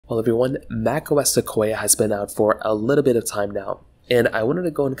Well, everyone, macOS Sequoia has been out for a little bit of time now, and I wanted to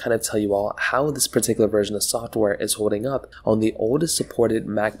go and kind of tell you all how this particular version of software is holding up on the oldest supported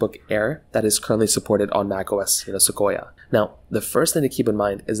MacBook Air that is currently supported on macOS Sequoia. Now, the first thing to keep in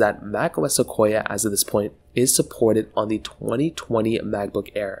mind is that macOS Sequoia, as of this point, is supported on the 2020 MacBook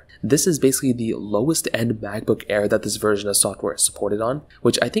Air. This is basically the lowest end MacBook Air that this version of software is supported on,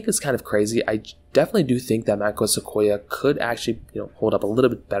 which I think is kind of crazy. I definitely do think that macOS Sequoia could actually hold up a little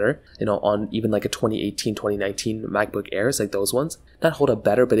bit better, on even like a 2018, 2019 MacBook Airs, like those ones. Not hold up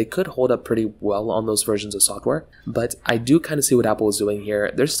better, but it could hold up pretty well on those versions of software. But I do kind of see what Apple is doing here.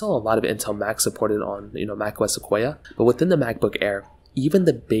 There's still a lot of Intel Mac supported on macOS Sequoia, but within the MacBook Air, even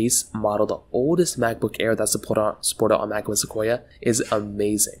the base model, the oldest MacBook Air that's supported on macOS Sequoia, is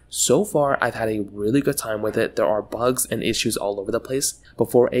amazing. So far, I've had a really good time with it. There are bugs and issues all over the place,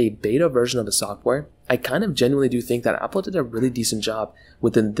 but for a beta version of the software, I kind of genuinely do think that Apple did a really decent job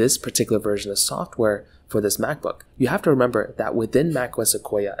within this particular version of software for this MacBook. You have to remember that within macOS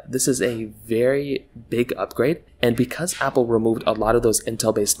Sequoia, this is a very big upgrade, and because Apple removed a lot of those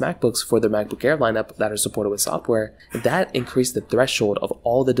Intel-based MacBooks for their MacBook Air lineup that are supported with software, that increased the threshold of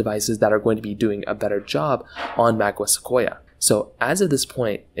all the devices that are going to be doing a better job on macOS Sequoia. So as of this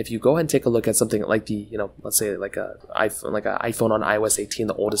point, if you go ahead and take a look at something like the, let's say like an iPhone on iOS 18,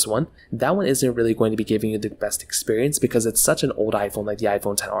 the oldest one, that one isn't really going to be giving you the best experience because it's such an old iPhone like the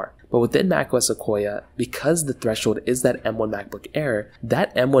iPhone XR. But within macOS Sequoia, because the threshold is that M1 MacBook Air,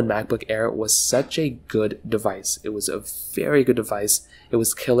 that M1 MacBook Air was such a good device. It was a very good device. It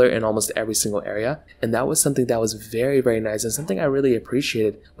was killer in almost every single area. And that was something that was very, very nice and something I really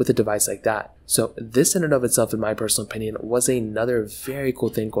appreciated with a device like that. So this in and of itself, in my personal opinion, was another very cool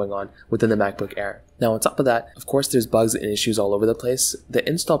thing going on within the MacBook Air. Now on top of that, of course there's bugs and issues all over the place. The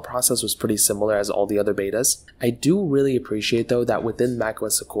install process was pretty similar as all the other betas. I do really appreciate though that within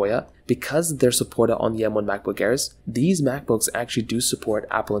macOS Sequoia, because they're supported on the M1 MacBook Airs, these MacBooks actually do support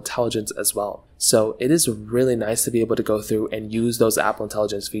Apple Intelligence as well. So it is really nice to be able to go through and use those Apple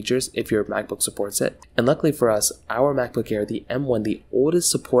Intelligence features if your MacBook supports it. And luckily for us, our MacBook Air, the M1, the oldest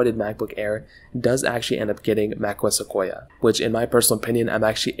supported MacBook Air, does actually end up getting macOS Sequoia, which in my personal opinion, I'm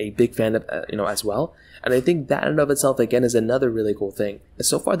actually a big fan of, as well. And I think that in and of itself, again, is another really cool thing. And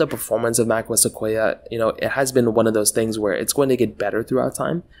so far, the performance of macOS Sequoia, it has been one of those things where it's going to get better throughout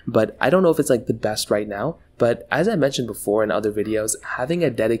time, but I don't know if it's like the best right now. But as I mentioned before in other videos, having a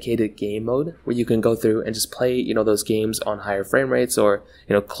dedicated game mode where you can go through and just play, those games on higher frame rates or,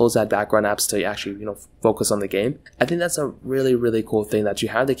 close out background apps to actually, focus on the game. I think that's a really, really cool thing that you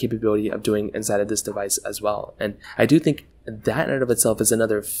have the capability of doing inside of this device as well. And I do think that in and of itself is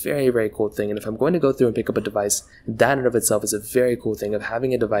another very, very cool thing. And if I'm going to go through and pick up a device, that in and of itself is a very cool thing of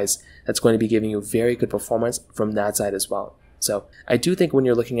having a device that's going to be giving you very good performance from that side as well. So I do think when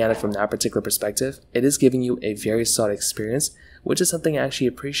you're looking at it from that particular perspective, it is giving you a very solid experience, which is something I actually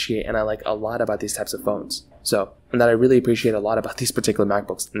appreciate and I like a lot about these types of phones. So, and that I really appreciate a lot about these particular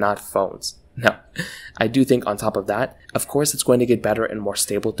MacBooks, not phones. Now, I do think on top of that, of course, it's going to get better and more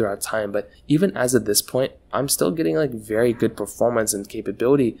stable throughout time, but even as of this point, I'm still getting like very good performance and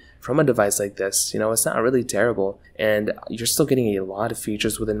capability from a device like this. It's not really terrible, and you're still getting a lot of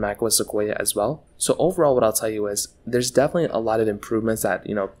features within macOS Sequoia as well. So overall, what I'll tell you is there's definitely a lot of improvements that,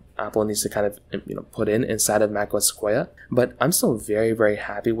 Apple needs to kind of, put inside of macOS Sequoia, but I'm still very, very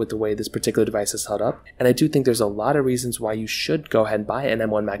happy with the way this particular device is held up. And I do think there's a lot of reasons why you should go ahead and buy an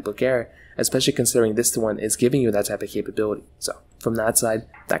M1 MacBook Air, especially considering this one is giving you that type of capability. So from that side,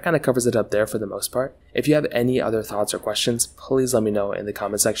 that kind of covers it up there for the most part. If you have any other thoughts or questions, please let me know in the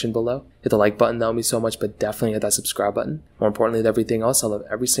comment section below. Hit the like button, that would mean so much, but definitely hit that subscribe button. More importantly than everything else, I love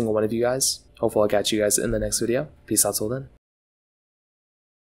every single one of you guys. Hopefully I'll catch you guys in the next video. Peace out till then.